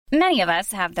Many of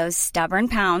us have those stubborn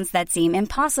pounds that seem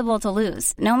impossible to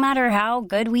lose, no matter how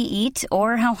good we eat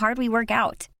or how hard we work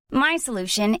out. My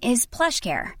solution is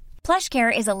PlushCare.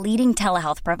 PlushCare is a leading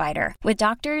telehealth provider with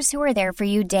doctors who are there for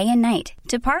you day and night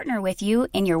to partner with you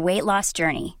in your weight loss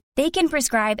journey. They can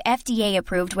prescribe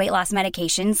FDA-approved weight loss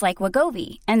medications like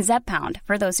Wegovy and Zepbound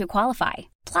for those who qualify.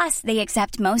 Plus, they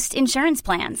accept most insurance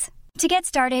plans. To get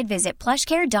started, visit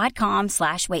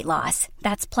plushcare.com/weightloss.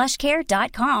 That's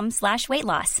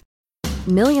plushcare.com/weightloss.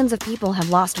 Millions of people have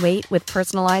lost weight with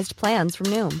personalized plans from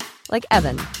Noom. Like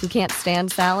Evan, who can't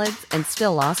stand salads and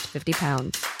still lost 50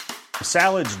 pounds.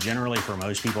 Salads generally for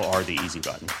most people are the easy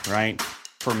button, right?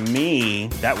 For me,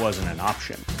 that wasn't an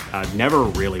option. I never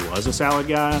really was a salad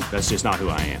guy. That's just not who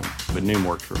I am. But Noom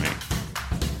worked for me.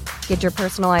 Get your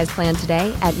personalized plan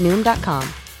today at Noom.com.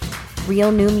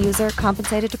 Real Noom user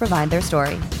compensated to provide their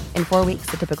story. In 4 weeks,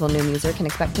 the typical Noom user can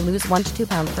expect to lose 1 to 2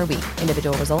 pounds per week.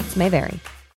 Individual results may vary.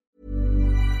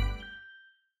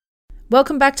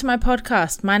 Welcome back to my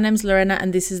podcast. My name's Lorena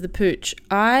and this is The Pooch.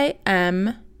 I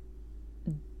am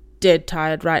dead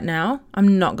tired right now.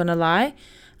 I'm not going to lie.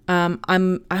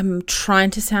 I'm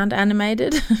trying to sound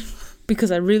animated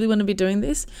because I really want to be doing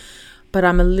this, but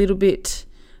I'm a little bit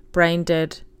brain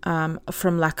dead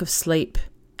from lack of sleep.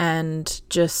 And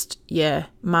just,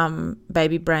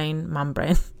 baby brain.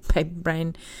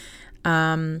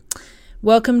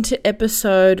 Welcome to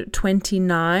episode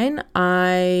 29.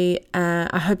 I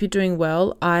hope you're doing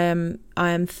well. I am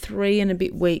 3 and a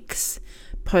bit weeks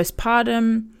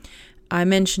postpartum. I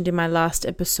mentioned in my last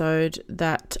episode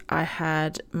that I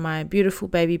had my beautiful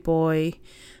baby boy.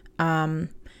 We're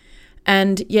in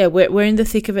the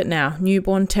thick of it now.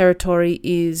 Newborn territory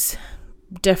is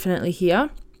definitely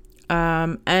here.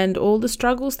 And all the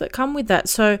struggles that come with that.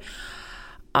 So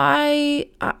I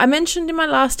mentioned in my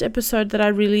last episode that I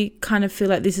really kind of feel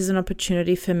like this is an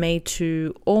opportunity for me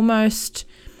to almost,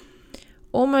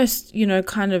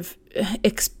 kind of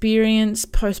experience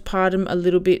postpartum a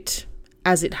little bit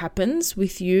as it happens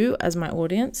with you as my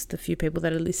audience, the few people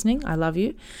that are listening. I love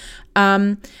you.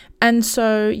 And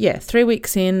so, 3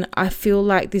 weeks in, I feel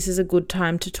like this is a good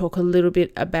time to talk a little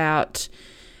bit about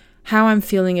how I'm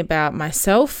feeling about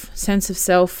myself, sense of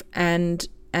self, and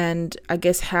I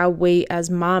guess how we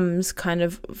as mums kind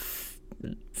of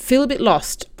feel a bit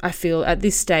lost, I feel, at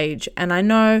this stage. And I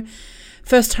know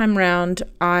first time round,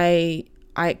 I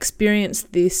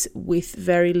experienced this with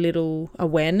very little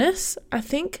awareness, I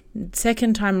think.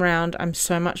 Second time round, I'm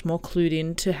so much more clued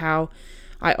into how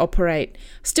I operate.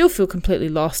 Still feel completely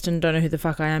lost and don't know who the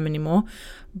fuck I am anymore.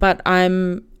 But I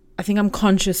think I'm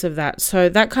conscious of that. So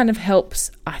that kind of helps,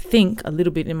 I think, a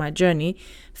little bit in my journey.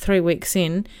 3 weeks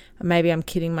in, maybe I'm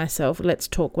kidding myself. Let's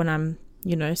talk when I'm,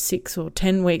 6 or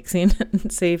 10 weeks in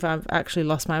and see if I've actually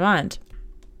lost my mind.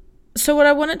 So what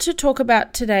I wanted to talk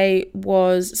about today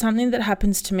was something that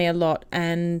happens to me a lot.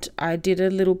 And I did a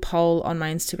little poll on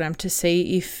my Instagram to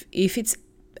see if it's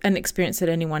an experience that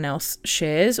anyone else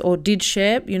shares or did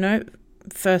share,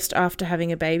 first after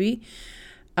having a baby.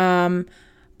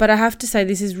 But I have to say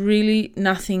this is really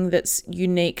nothing that's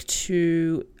unique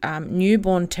to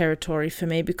newborn territory for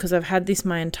me, because I've had this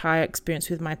my entire experience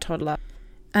with my toddler.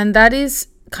 And that is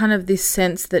kind of this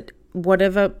sense that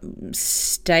whatever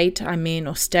state I'm in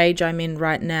or stage I'm in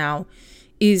right now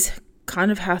is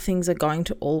kind of how things are going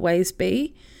to always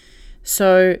be.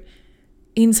 So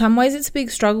in some ways it's a big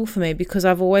struggle for me, because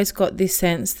I've always got this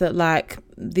sense that like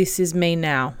this is me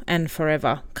now and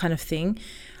forever kind of thing.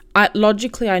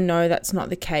 Logically, I know that's not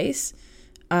the case,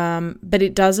 but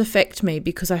it does affect me,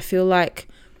 because I feel like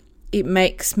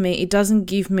it doesn't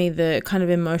give me the kind of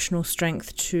emotional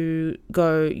strength to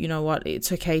go, you know what,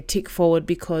 it's okay, tick forward,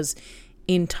 because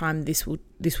in time this will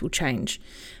change.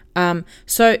 I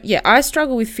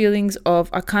struggle with feelings of,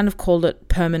 I kind of called it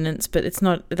permanence, but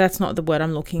that's not the word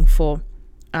I'm looking for.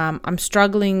 I'm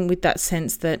struggling with that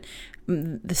sense that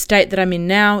the state that I'm in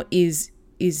now is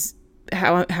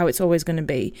how it's always going to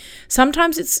be.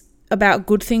 Sometimes it's about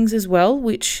good things as well,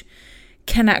 which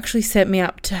can actually set me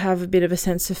up to have a bit of a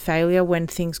sense of failure when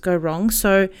things go wrong.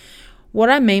 So what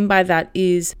I mean by that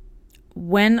is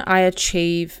when I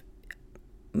achieve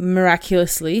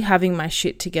miraculously having my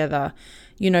shit together,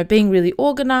 being really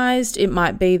organized, it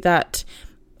might be that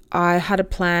I had a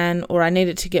plan or I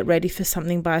needed to get ready for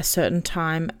something by a certain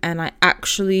time and I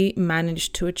actually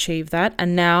managed to achieve that.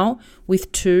 And now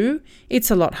with 2, it's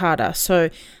a lot harder. So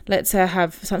let's say I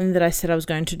have something that I said I was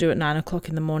going to do at 9 o'clock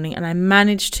in the morning and I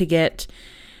managed to get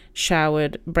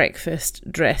showered, breakfast,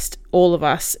 dressed, all of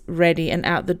us ready and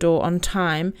out the door on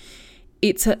time.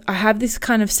 I have this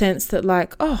kind of sense that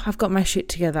like, oh, I've got my shit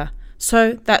together.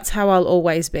 So that's how I'll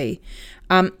always be.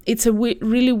 It's a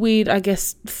really weird, I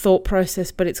guess, thought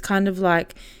process, but it's kind of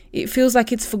like, it feels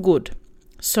like it's for good.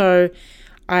 So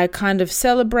I kind of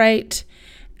celebrate,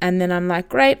 and then I'm like,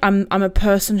 great, I'm a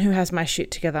person who has my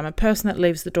shit together. I'm a person that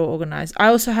leaves the door organized. I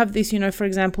also have this, for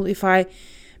example, if I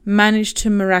manage to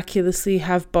miraculously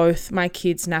have both my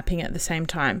kids napping at the same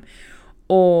time,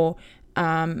 or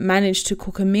manage to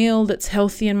cook a meal that's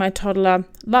healthy and my toddler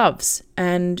loves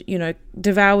and,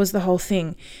 devours the whole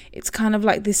thing. It's kind of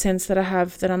like this sense that I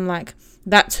have that I'm like,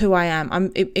 that's who I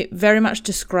am. It very much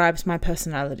describes my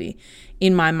personality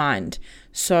in my mind.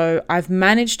 So I've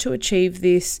managed to achieve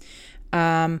this,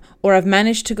 or I've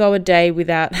managed to go a day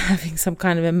without having some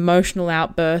kind of emotional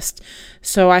outburst.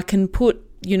 So I can put,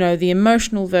 the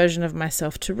emotional version of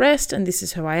myself to rest, and this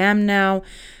is who I am now.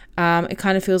 It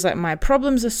kind of feels like my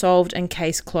problems are solved and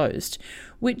case closed,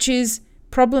 which is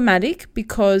problematic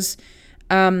because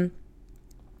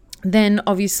then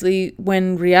obviously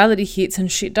when reality hits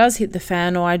and shit does hit the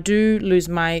fan, or I do lose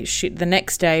my shit the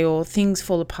next day, or things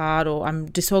fall apart, or I'm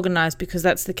disorganized because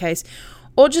that's the case,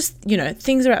 or just,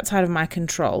 things are outside of my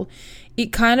control,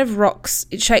 it kind of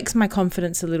it shakes my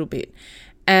confidence a little bit.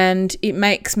 And it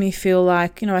makes me feel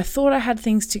like, I thought I had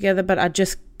things together, but I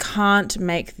just can't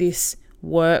make this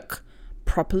work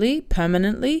properly,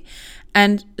 permanently,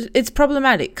 and it's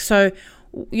problematic. So,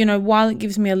 while it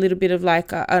gives me a little bit of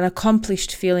like an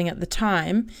accomplished feeling at the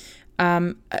time,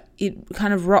 it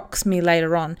kind of rocks me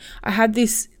later on. I had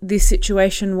this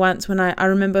situation once when I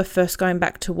remember first going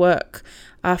back to work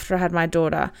after I had my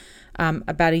daughter,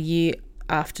 about a year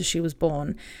after she was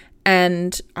born,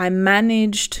 and I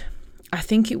managed, I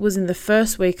think it was in the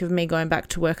first week of me going back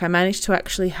to work, I managed to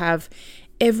actually have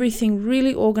everything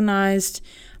really organized.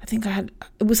 I think it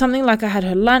was something like I had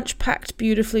her lunch packed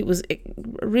beautifully. It was a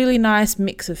really nice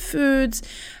mix of foods.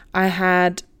 I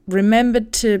had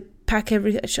remembered to pack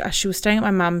everything. She was staying at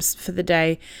my mum's for the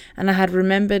day, and I had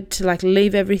remembered to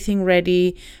leave everything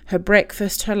ready, her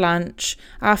breakfast, her lunch,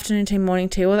 afternoon tea, morning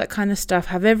tea, all that kind of stuff,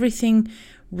 have everything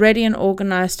ready and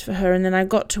organized for her. And then I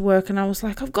got to work and I was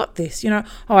like, I've got this,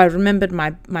 I remembered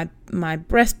my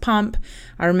breast pump.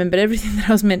 I remembered everything that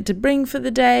I was meant to bring for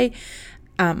the day.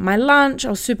 My lunch, I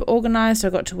was super organized. I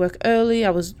got to work early. I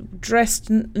was dressed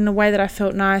in a way that I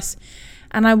felt nice.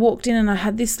 And I walked in and I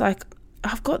had this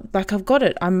I've got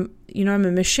it. I'm a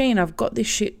machine. I've got this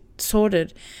shit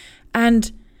sorted.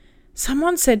 And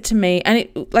someone said to me, and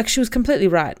she was completely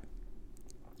right,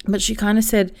 but she kind of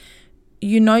said,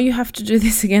 you have to do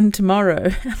this again tomorrow.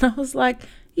 And I was like,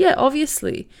 yeah,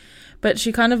 obviously. But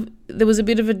there was a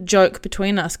bit of a joke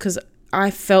between us because I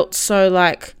felt so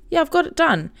like, yeah, I've got it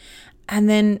done. And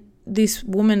then this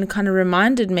woman kind of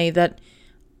reminded me that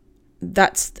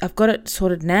I've got it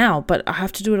sorted now, but I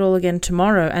have to do it all again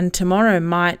tomorrow. And tomorrow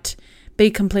might be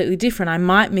completely different. I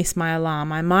might miss my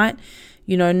alarm. I might,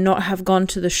 not have gone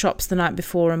to the shops the night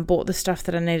before and bought the stuff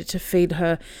that I needed to feed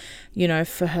her,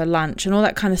 for her lunch and all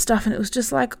that kind of stuff. And it was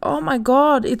just like, oh my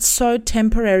God, it's so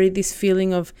temporary, this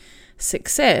feeling of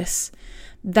success,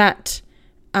 that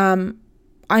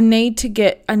I need to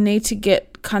get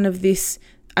kind of this,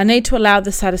 I need to allow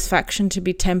the satisfaction to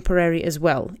be temporary as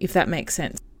well, if that makes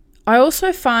sense. I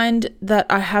also find that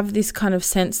I have this kind of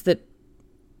sense that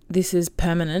this is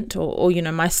permanent, or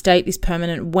my state is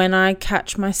permanent when I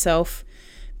catch myself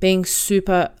being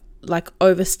super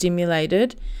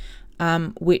overstimulated,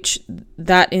 which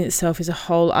that in itself is a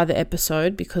whole other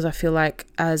episode, because I feel like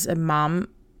as a mum,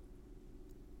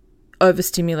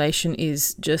 overstimulation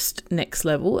is just next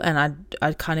level, and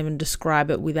I can't even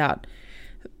describe it without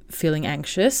feeling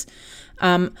anxious.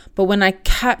 But when I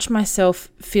catch myself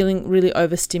feeling really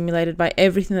overstimulated by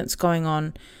everything that's going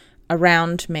on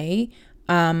around me,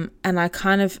 and I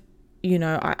kind of,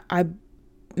 I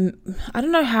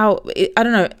don't know how,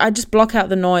 I just block out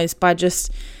the noise by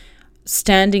just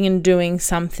standing and doing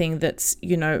something that's,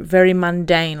 very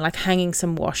mundane, like hanging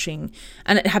some washing.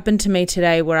 And it happened to me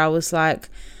today where I was like,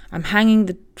 I'm hanging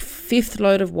the 5th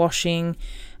load of washing.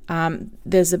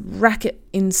 There's a racket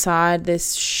inside.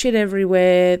 There's shit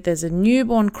everywhere. There's a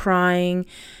newborn crying,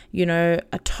 a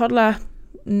toddler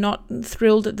not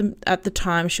thrilled at the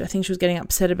time. I think she was getting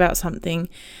upset about something.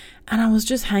 And I was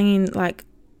just hanging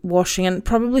washing, and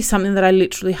probably something that I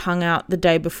literally hung out the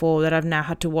day before that I've now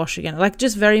had to wash again.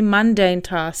 Just very mundane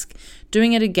task,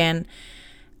 doing it again.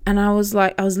 And I was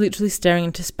literally staring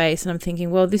into space, and I'm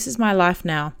thinking, well, this is my life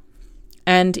now.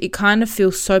 And it kind of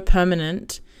feels so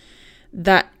permanent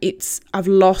that I've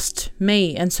lost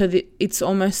me. And so it's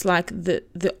almost like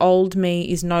the old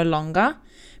me is no longer,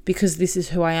 because this is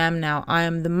who I am now. I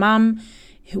am the mum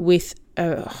with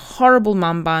a horrible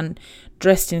mum bun,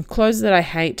 dressed in clothes that I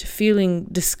hate, feeling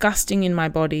disgusting in my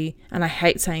body. And I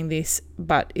hate saying this,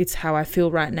 but it's how I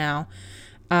feel right now.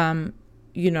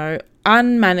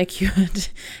 Unmanicured,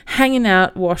 hanging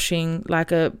out, washing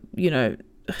like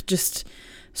just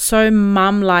so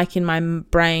mum-like in my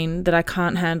brain that I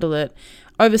can't handle it,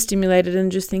 overstimulated,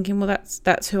 and just thinking, well,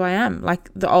 that's who I am. Like,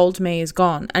 the old me is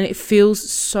gone. And it feels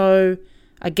so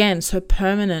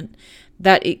permanent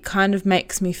that it kind of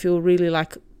makes me feel really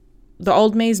like the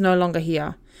old me is no longer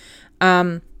here.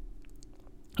 In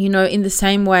the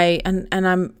same way, and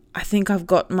I think I've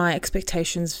got my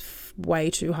expectations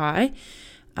way too high.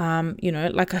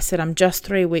 Like I said, I'm just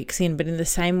 3 weeks in, but in the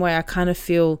same way, I kind of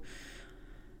feel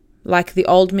like the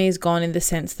old me is gone, in the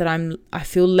sense that I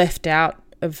feel left out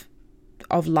of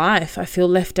life. I feel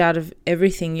left out of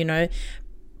everything.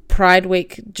 Pride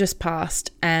Week just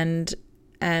passed, and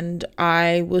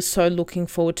I was so looking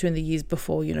forward to in the years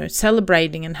before,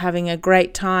 celebrating and having a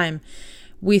great time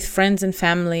with friends and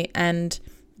family. And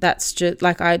that's just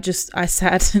like, I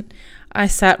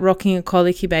sat rocking a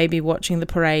colicky baby watching the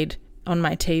parade on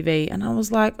my TV, and I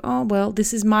was like, oh, well,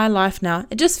 this is my life now.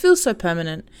 It just feels so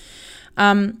permanent.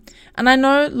 And I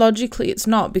know logically it's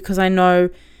not, because I know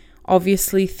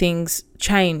obviously things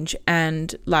change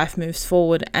and life moves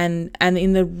forward, and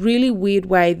in the really weird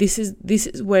way, this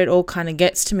is where it all kind of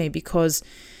gets to me, because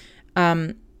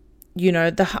the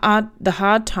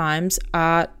hard times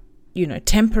are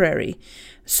temporary.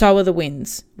 So are the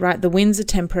wins, right? The wins are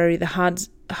temporary, the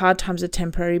hard times are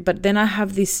temporary, but then I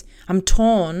have this, I'm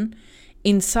torn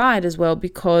inside as well,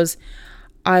 because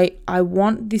I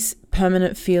want this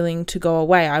permanent feeling to go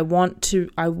away. I want to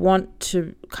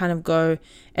kind of go,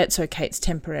 it's okay, it's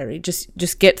temporary.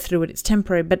 Just get through it. It's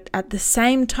temporary. But at the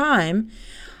same time,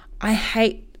 I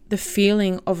hate the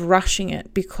feeling of rushing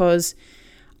it, because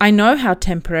I know how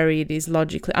temporary it is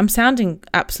logically. I'm sounding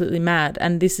absolutely mad,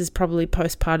 and this is probably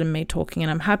postpartum me talking,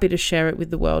 and I'm happy to share it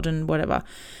with the world and whatever.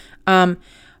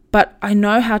 But I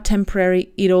know how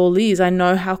temporary it all is. I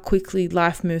know how quickly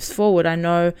life moves forward. I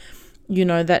know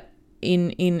that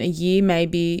in a year,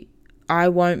 maybe I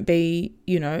won't be,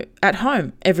 at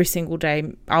home every single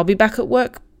day. I'll be back at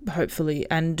work, hopefully,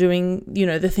 and doing,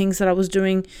 the things that I was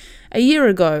doing a year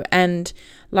ago, and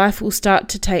life will start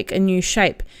to take a new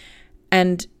shape.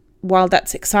 And while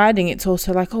that's exciting, it's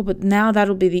also like, oh, but now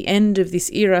that'll be the end of this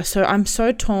era. So I'm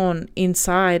so torn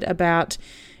inside about,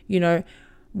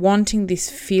 wanting this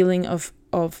feeling of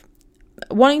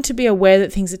wanting to be aware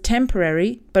that things are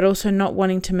temporary, but also not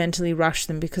wanting to mentally rush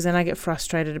them, because then I get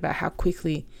frustrated about how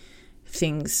quickly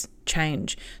things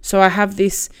change. So I have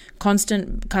this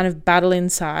constant kind of battle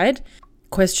inside,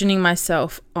 questioning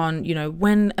myself on,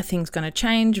 when are things going to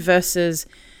change versus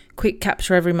quick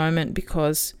capture every moment,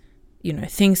 because,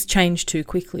 things change too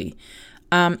quickly.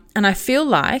 And I feel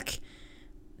like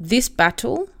this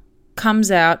battle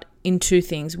comes out in two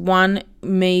things. One,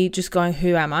 me just going,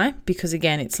 who am I? Because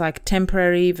again, it's like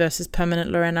temporary versus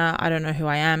permanent Lorena. I don't know who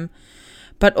I am.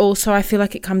 But also I feel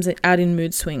like it comes out in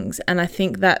mood swings. And I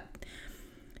think that,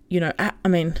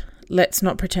 let's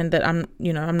not pretend that I'm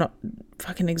not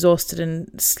fucking exhausted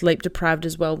and sleep deprived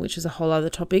as well, which is a whole other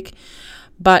topic.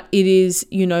 But it is,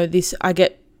 I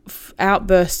get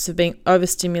outbursts of being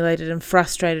overstimulated and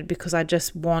frustrated because I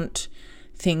just want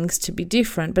things to be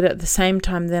different. But at the same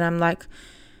time, then I'm like,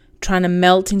 trying to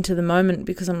melt into the moment,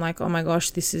 because I'm like, oh my gosh,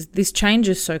 this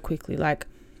changes so quickly. Like,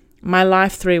 my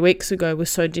life 3 weeks ago was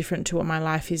so different to what my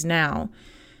life is now.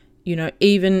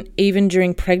 Even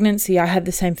during pregnancy, I had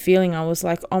the same feeling. I was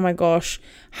like, oh my gosh,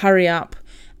 hurry up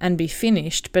and be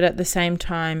finished. But at the same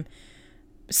time,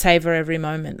 savor every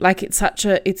moment. Like,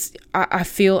 I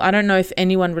feel, I don't know if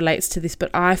anyone relates to this, but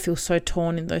I feel so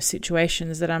torn in those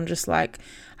situations that I'm just like,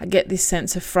 I get this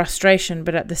sense of frustration,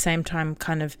 but at the same time,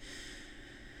 kind of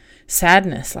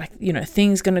sadness, like,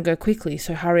 things going to go quickly,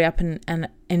 so hurry up and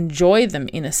enjoy them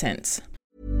in a sense.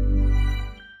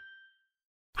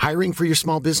 Hiring for your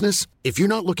small business? If you're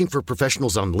not looking for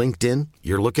professionals on LinkedIn,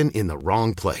 you're looking in the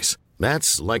wrong place.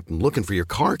 That's like looking for your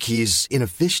car keys in a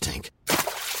fish tank.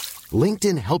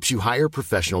 LinkedIn helps you hire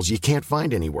professionals you can't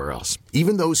find anywhere else,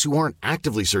 even those who aren't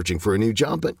actively searching for a new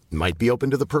job but might be open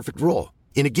to the perfect role.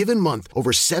 In a given month,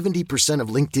 over 70% of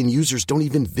LinkedIn users don't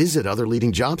even visit other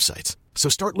leading job sites. So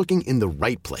start looking in the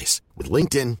right place. With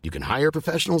LinkedIn, you can hire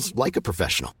professionals like a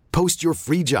professional. Post your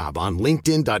free job on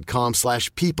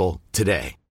linkedin.com/people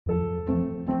today.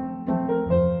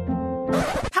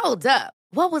 Hold up.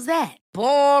 What was that?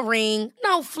 Boring.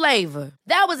 No flavor.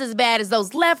 That was as bad as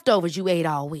those leftovers you ate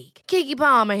all week. Keke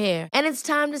Palmer here, and it's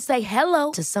time to say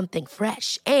hello to something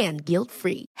fresh and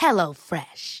guilt-free. Hello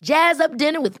Fresh. Jazz up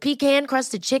dinner with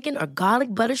pecan-crusted chicken or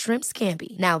garlic butter shrimp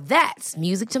scampi. Now that's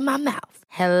music to my mouth.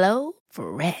 Hello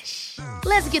Fresh.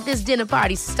 Let's get this dinner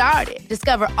party started.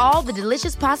 Discover all the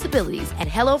delicious possibilities at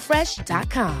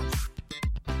hellofresh.com.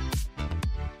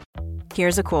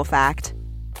 Here's a cool fact.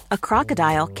 A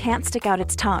crocodile can't stick out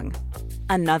its tongue.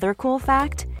 Another cool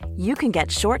fact, you can get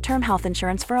short-term health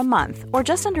insurance for a month or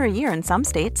just under a year in some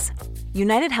states.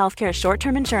 United Healthcare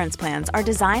short-term insurance plans are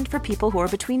designed for people who are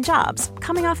between jobs,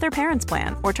 coming off their parents'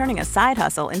 plan, or turning a side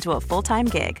hustle into a full-time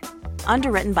gig.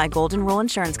 Underwritten by Golden Rule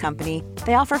Insurance Company,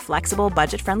 they offer flexible,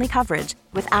 budget-friendly coverage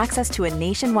with access to a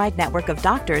nationwide network of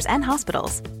doctors and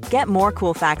hospitals. Get more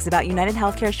cool facts about United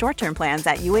Healthcare short-term plans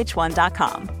at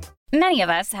uh1.com. Many of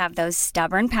us have those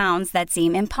stubborn pounds that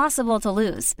seem impossible to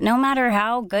lose, no matter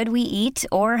how good we eat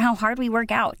or how hard we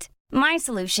work out. My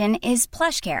solution is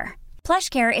PlushCare.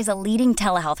 PlushCare is a leading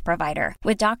telehealth provider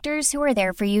with doctors who are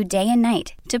there for you day and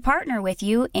night to partner with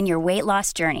you in your weight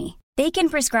loss journey. They can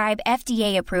prescribe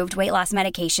FDA-approved weight loss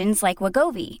medications like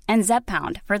Wegovy and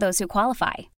Zepbound for those who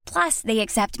qualify. Plus, they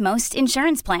accept most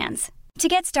insurance plans. To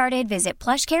get started, visit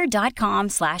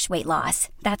plushcare.com/weightloss.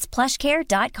 That's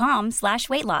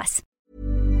plushcare.com/weightloss.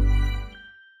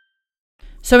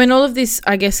 So in all of this,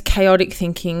 I guess, chaotic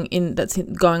thinking that's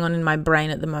going on in my brain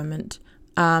at the moment,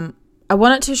 I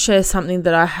wanted to share something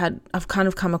that I've kind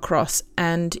of come across,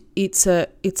 and it's a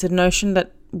notion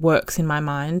that works in my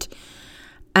mind,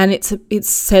 and it's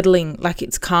settling, like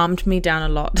it's calmed me down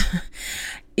a lot.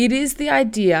 It is the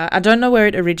idea, I don't know where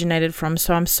it originated from,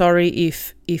 so I'm sorry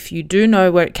if you do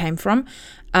know where it came from,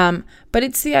 but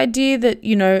it's the idea that,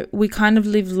 you know, we kind of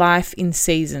live life in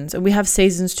seasons, and we have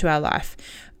seasons to our life.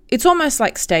 It's almost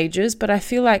like stages, but I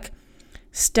feel like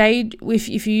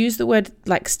if you use the word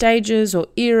like stages or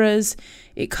eras,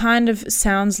 it kind of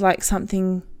sounds like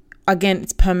something, again,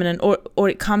 it's permanent, or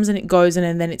it comes and it goes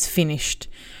and then it's finished.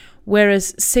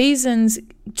 Whereas seasons,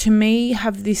 to me,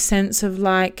 have this sense of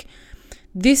like,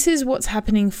 this is what's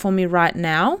happening for me right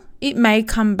now. It may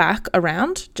come back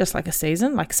around, just like a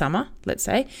season, like summer, let's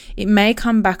say. It may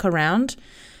come back around.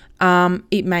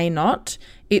 It may not.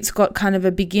 It's got kind of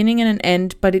a beginning and an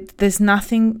end, but there's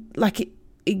nothing, like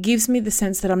it gives me the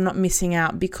sense that I'm not missing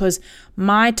out, because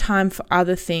my time for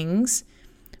other things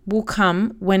will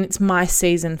come when it's my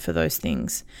season for those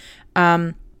things.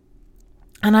 And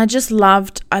I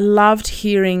loved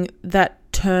hearing that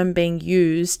term being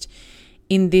used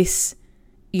in this,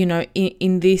 you know,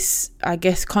 in this, I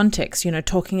guess, context, you know,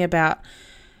 talking about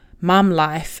mum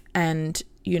life. And,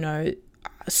 you know,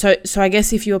 so I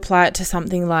guess if you apply it to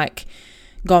something like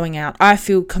going out, I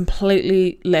feel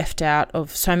completely left out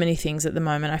of so many things at the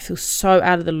moment. I feel so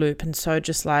out of the loop and so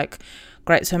just like,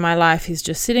 great, so my life is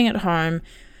just sitting at home,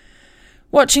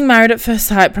 watching Married at First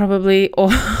Sight probably, or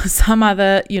some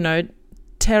other, you know,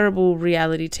 terrible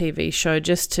reality TV show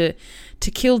just to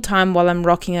kill time while I'm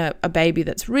rocking a baby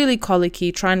that's really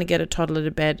colicky, trying to get a toddler to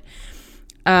bed.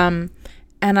 And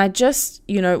I just,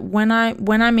 you know, when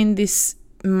I'm in this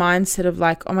mindset of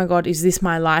like, oh my God, is this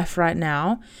my life right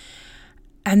now?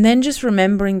 And then just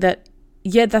remembering that,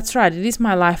 yeah, that's right, it is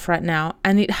my life right now.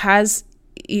 And it is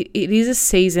a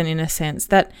season in a sense,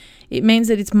 that it means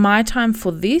that it's my time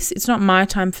for this. It's not my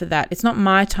time for that. It's not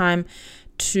my time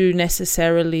to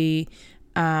necessarily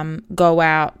go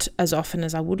out as often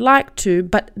as I would like to,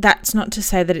 but that's not to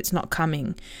say that it's not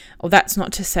coming, or that's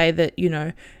not to say that, you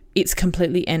know, it's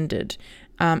completely ended.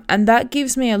 And that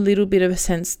gives me a little bit of a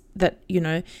sense that, you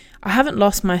know, I haven't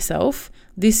lost myself.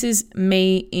 This is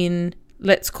me in,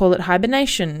 let's call it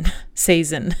hibernation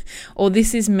season, or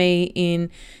this is me in,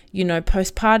 you know,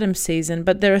 postpartum season,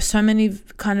 but there are so many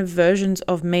kind of versions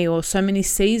of me, or so many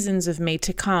seasons of me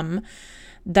to come,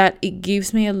 that it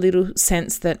gives me a little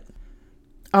sense that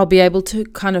I'll be able to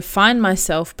kind of find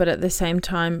myself, but at the same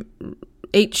time,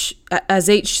 as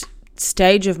each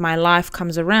stage of my life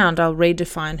comes around, I'll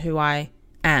redefine who I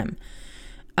am,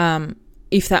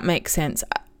 if that makes sense.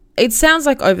 It sounds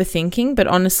like overthinking, but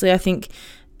honestly, I think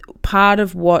part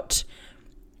of what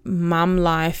mum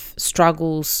life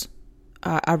struggles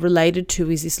are related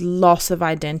to is this loss of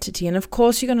identity. And of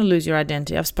course, you're going to lose your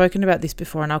identity. I've spoken about this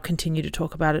before, and I'll continue to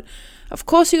talk about it. Of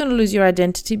course, you're going to lose your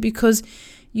identity because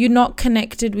you're not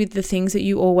connected with the things that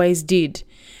you always did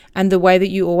and the way that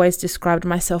you always described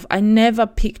myself. I never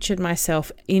pictured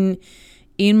myself in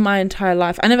my entire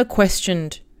life. I never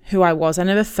questioned who I was. I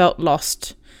never felt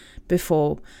lost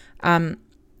before.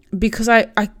 because I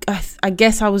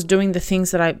guess I was doing the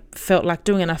things that I felt like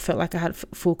doing, and I felt like I had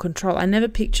full control. I never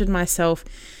pictured myself,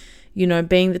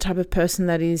 being the type of person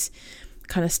that is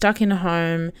kind of stuck in a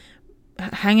home,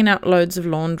 hanging out loads of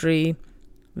laundry,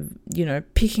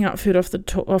 picking up food off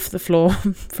the floor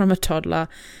from a toddler,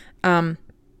 and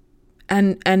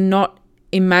not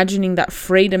imagining that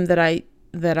freedom that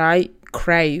I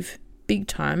crave big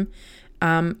time,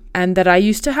 and that I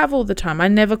used to have all the time. I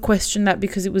never questioned that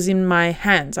because it was in my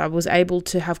hands. I was able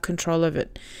to have control of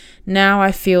it. Now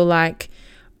I feel like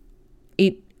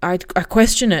I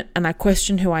question it, and I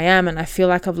question who I am, and I feel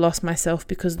like I've lost myself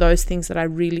because those things that I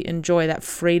really enjoy, that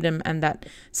freedom and that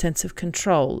sense of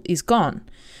control, is gone.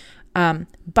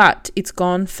 But it's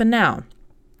gone for now.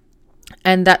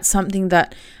 And that's something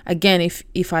that, again,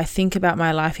 if I think about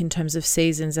my life in terms of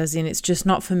seasons, as in it's just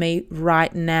not for me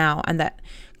right now, and that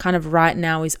kind of right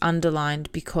now is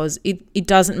underlined because it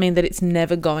doesn't mean that it's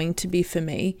never going to be for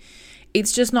me.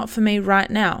 It's just not for me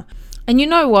right now. And you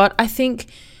know what? I think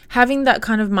having that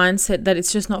kind of mindset that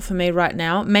it's just not for me right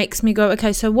now makes me go,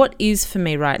 okay, so what is for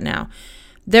me right now?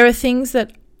 There are things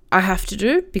that I have to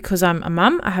do because I'm a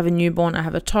mum, I have a newborn, I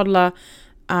have a toddler.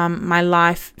 My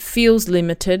life feels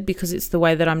limited because it's the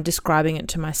way that I'm describing it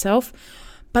to myself.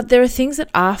 But there are things that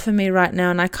are for me right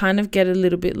now, and I kind of get a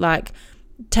little bit like,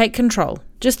 take control.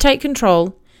 Just take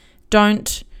control.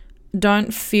 Don't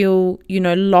feel,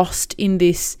 lost in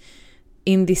this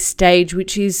stage,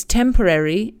 which is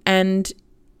temporary and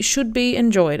should be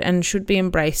enjoyed and should be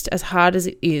embraced, as hard as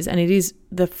it is. And it is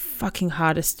the fucking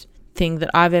hardest thing that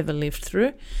I've ever lived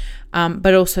through,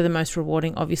 but also the most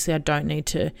rewarding. Obviously, I don't need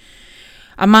to,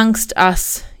 amongst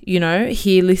us,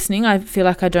 here listening, I feel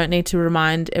like I don't need to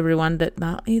remind everyone that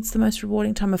it's the most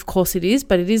rewarding time. Of course it is,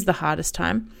 but it is the hardest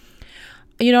time.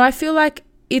 I feel like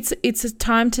it's a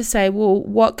time to say, well,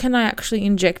 what can I actually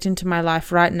inject into my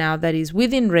life right now that is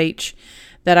within reach,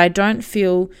 that I don't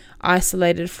feel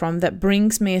isolated from, that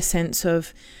brings me a sense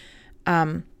of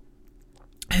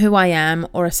who I am,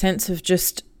 or a sense of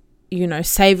just,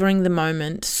 savoring the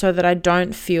moment, so that I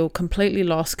don't feel completely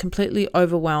lost, completely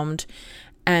overwhelmed,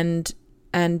 and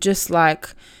just like,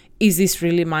 is this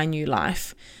really my new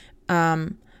life?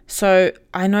 So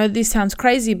I know this sounds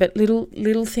crazy, but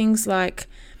little things like,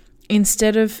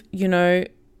 instead of,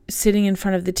 sitting in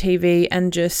front of the TV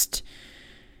and just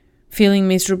feeling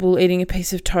miserable, eating a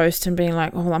piece of toast and being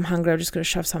like, oh, I'm hungry, I've just got to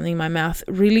shove something in my mouth,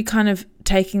 really kind of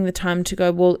taking the time to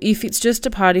go, well, if it's just a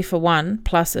party for one,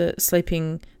 plus a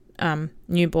sleeping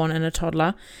newborn and a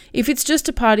toddler, if it's just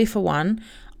a party for one,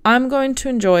 I'm going to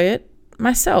enjoy it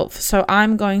myself. So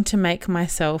I'm going to make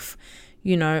myself,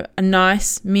 a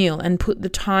nice meal and put the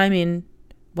time in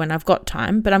when I've got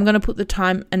time, but I'm going to put the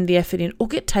time and the effort in, or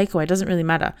get takeaway, it doesn't really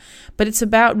matter. But it's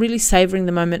about really savoring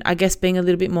the moment, I guess, being a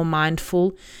little bit more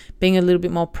mindful, being a little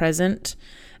bit more present.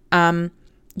 Nothing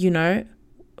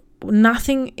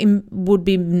would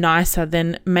be nicer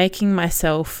than making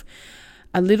myself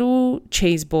a little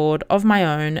cheese board of my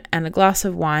own and a glass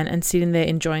of wine and sitting there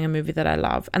enjoying a movie that I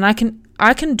love. And I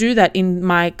can do that in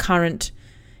my current,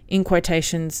 in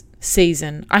quotations,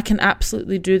 season. I can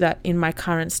absolutely do that in my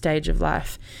current stage of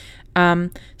life.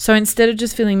 So instead of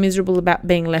just feeling miserable about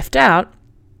being left out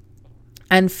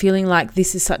and feeling like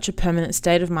this is such a permanent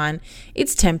state of mine,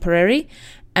 it's temporary,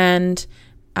 and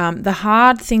the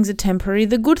hard things are temporary,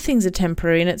 the good things are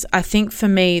temporary. And I think for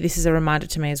me, this is a reminder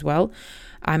to me as well.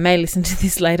 I may listen to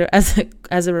this later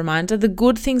as a reminder. The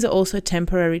good things are also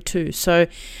temporary too. So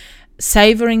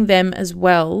savoring them as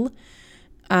well,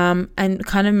 and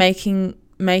kind of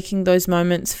making those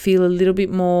moments feel a little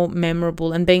bit more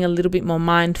memorable, and being a little bit more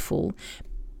mindful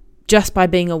just by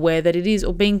being aware that it is,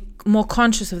 or being more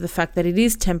conscious of the fact that it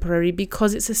is temporary,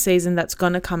 because it's a season that's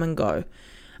going to come and go.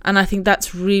 And I think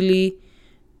that's really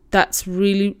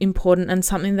important, and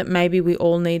something that maybe we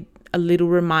all need a little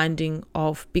reminding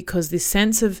of, because this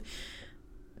sense of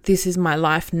this is my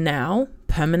life now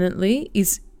permanently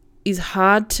is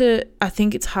hard to, I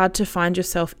think it's hard to find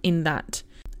yourself in that.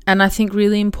 And I think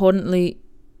really importantly,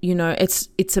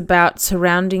 it's about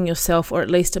surrounding yourself, or at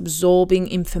least absorbing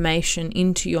information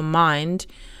into your mind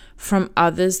from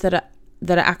others that are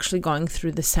actually going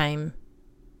through the same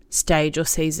stage or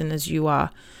season as you are.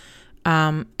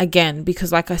 Again,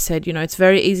 because like I said, it's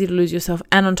very easy to lose yourself,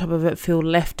 and on top of it feel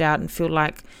left out and feel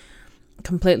like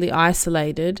completely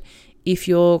isolated if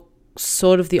you're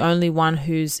sort of the only one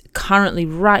who's currently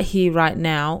right here, right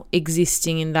now,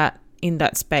 existing in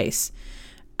that space.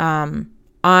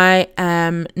 I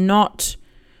am not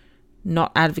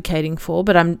advocating for,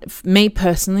 but me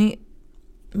personally,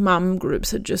 mum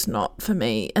groups are just not for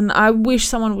me. And I wish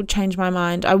someone would change my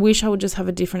mind. I wish I would just have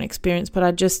a different experience, but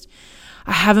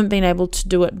I haven't been able to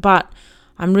do it, but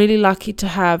I'm really lucky to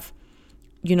have,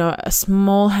 you know, a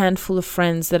small handful of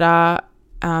friends that are,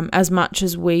 as much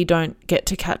as we don't get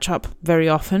to catch up very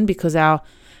often because our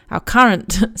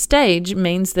current stage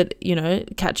means that, you know,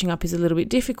 catching up is a little bit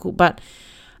difficult, but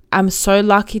I'm so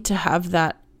lucky to have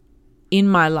that in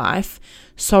my life,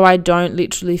 so I don't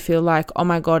literally feel like, oh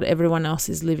my God, everyone else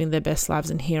is living their best lives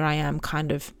and here I am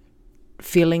kind of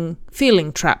feeling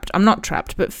trapped. I'm not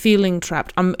trapped, but feeling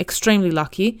trapped. I'm extremely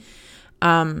lucky.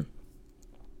 And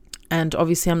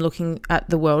obviously I'm looking at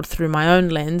the world through my own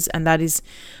lens, and that is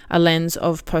a lens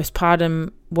of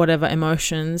postpartum, whatever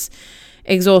emotions,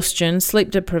 exhaustion,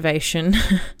 sleep deprivation,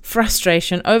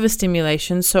 frustration,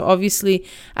 overstimulation. So obviously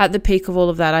at the peak of all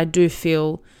of that, I do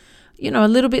feel, you know, a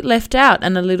little bit left out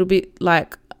and a little bit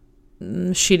like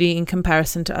shitty in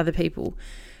comparison to other people.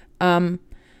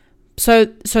 So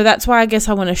that's why I guess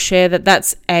I want to share that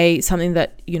that's something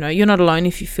that, you know, you're not alone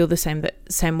if you feel the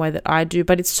same way that I do,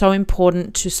 but it's so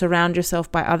important to surround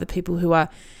yourself by other people who are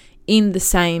in the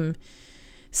same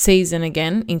season,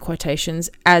 again, in quotations,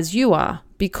 as you are,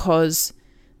 because,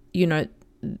 you know,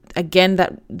 again,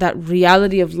 that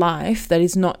reality of life, that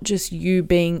is not just you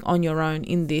being on your own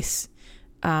in this,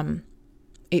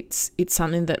 it's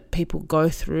something that people go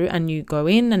through and you go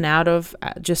in and out of,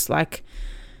 just like,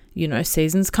 you know,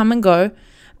 seasons come and go.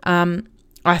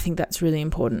 I think that's really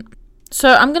important.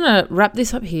 So I'm going to wrap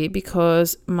this up here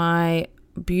because my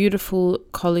beautiful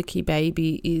colicky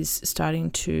baby is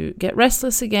starting to get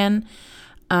restless again.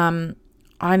 I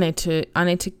need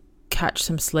to catch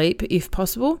some sleep if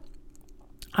possible.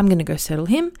 I'm going to go settle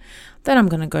him. Then I'm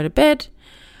going to go to bed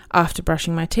after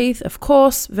brushing my teeth, of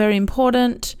course, very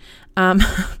important.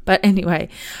 But anyway,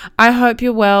 I hope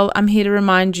you're well. I'm here to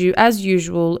remind you, as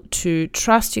usual, to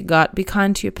trust your gut, be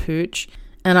kind to your pooch,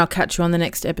 and I'll catch you on the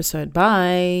next episode.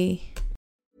 Bye.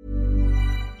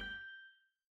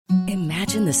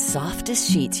 Imagine the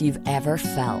softest sheets you've ever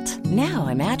felt. Now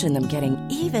imagine them getting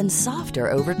even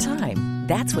softer over time.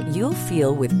 That's what you'll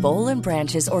feel with Boll &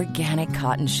 Branch's organic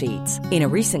cotton sheets. In a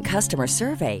recent customer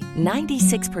survey,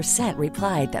 96%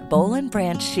 replied that Boll &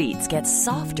 Branch sheets get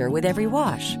softer with every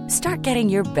wash. Start getting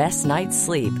your best night's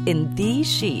sleep in these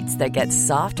sheets that get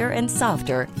softer and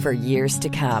softer for years to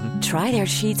come. Try their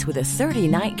sheets with a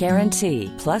 30-night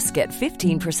guarantee. Plus, get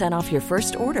 15% off your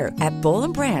first order at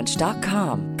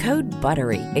bollandbranch.com. Code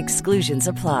BUTTERY. Exclusions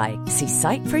apply. See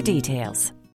site for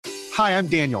details. Hi, I'm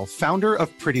Daniel, founder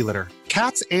of Pretty Litter.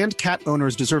 Cats and cat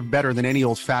owners deserve better than any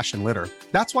old-fashioned litter.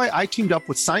 That's why I teamed up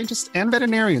with scientists and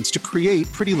veterinarians to create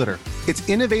Pretty Litter. Its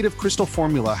innovative crystal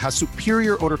formula has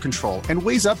superior odor control and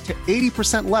weighs up to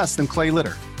 80% less than clay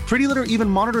litter. Pretty Litter even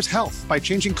monitors health by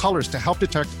changing colors to help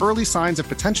detect early signs of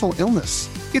potential illness.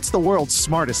 It's the world's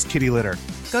smartest kitty litter.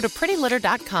 Go to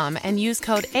prettylitter.com and use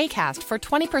code ACAST for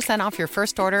 20% off your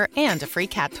first order and a free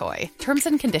cat toy. Terms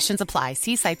and conditions apply.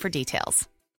 See site for details.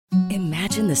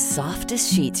 Imagine the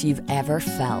softest sheets you've ever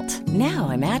felt. Now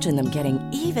imagine them getting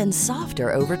even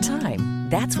softer over time.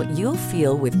 That's what you'll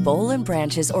feel with Boll &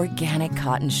 Branch's organic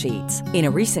cotton sheets. In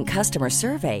a recent customer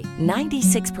survey,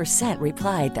 96%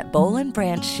 replied that Boll &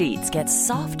 Branch sheets get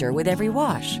softer with every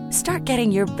wash. Start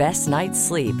getting your best night's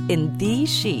sleep in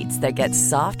these sheets that get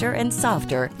softer and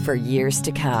softer for years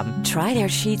to come. Try their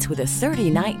sheets with a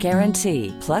 30-night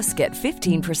guarantee. Plus, get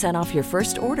 15% off your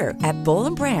first order at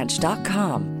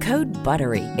bollandbranch.com. Code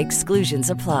BUTTERY. Exclusions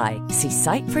apply. See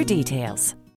site for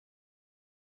details.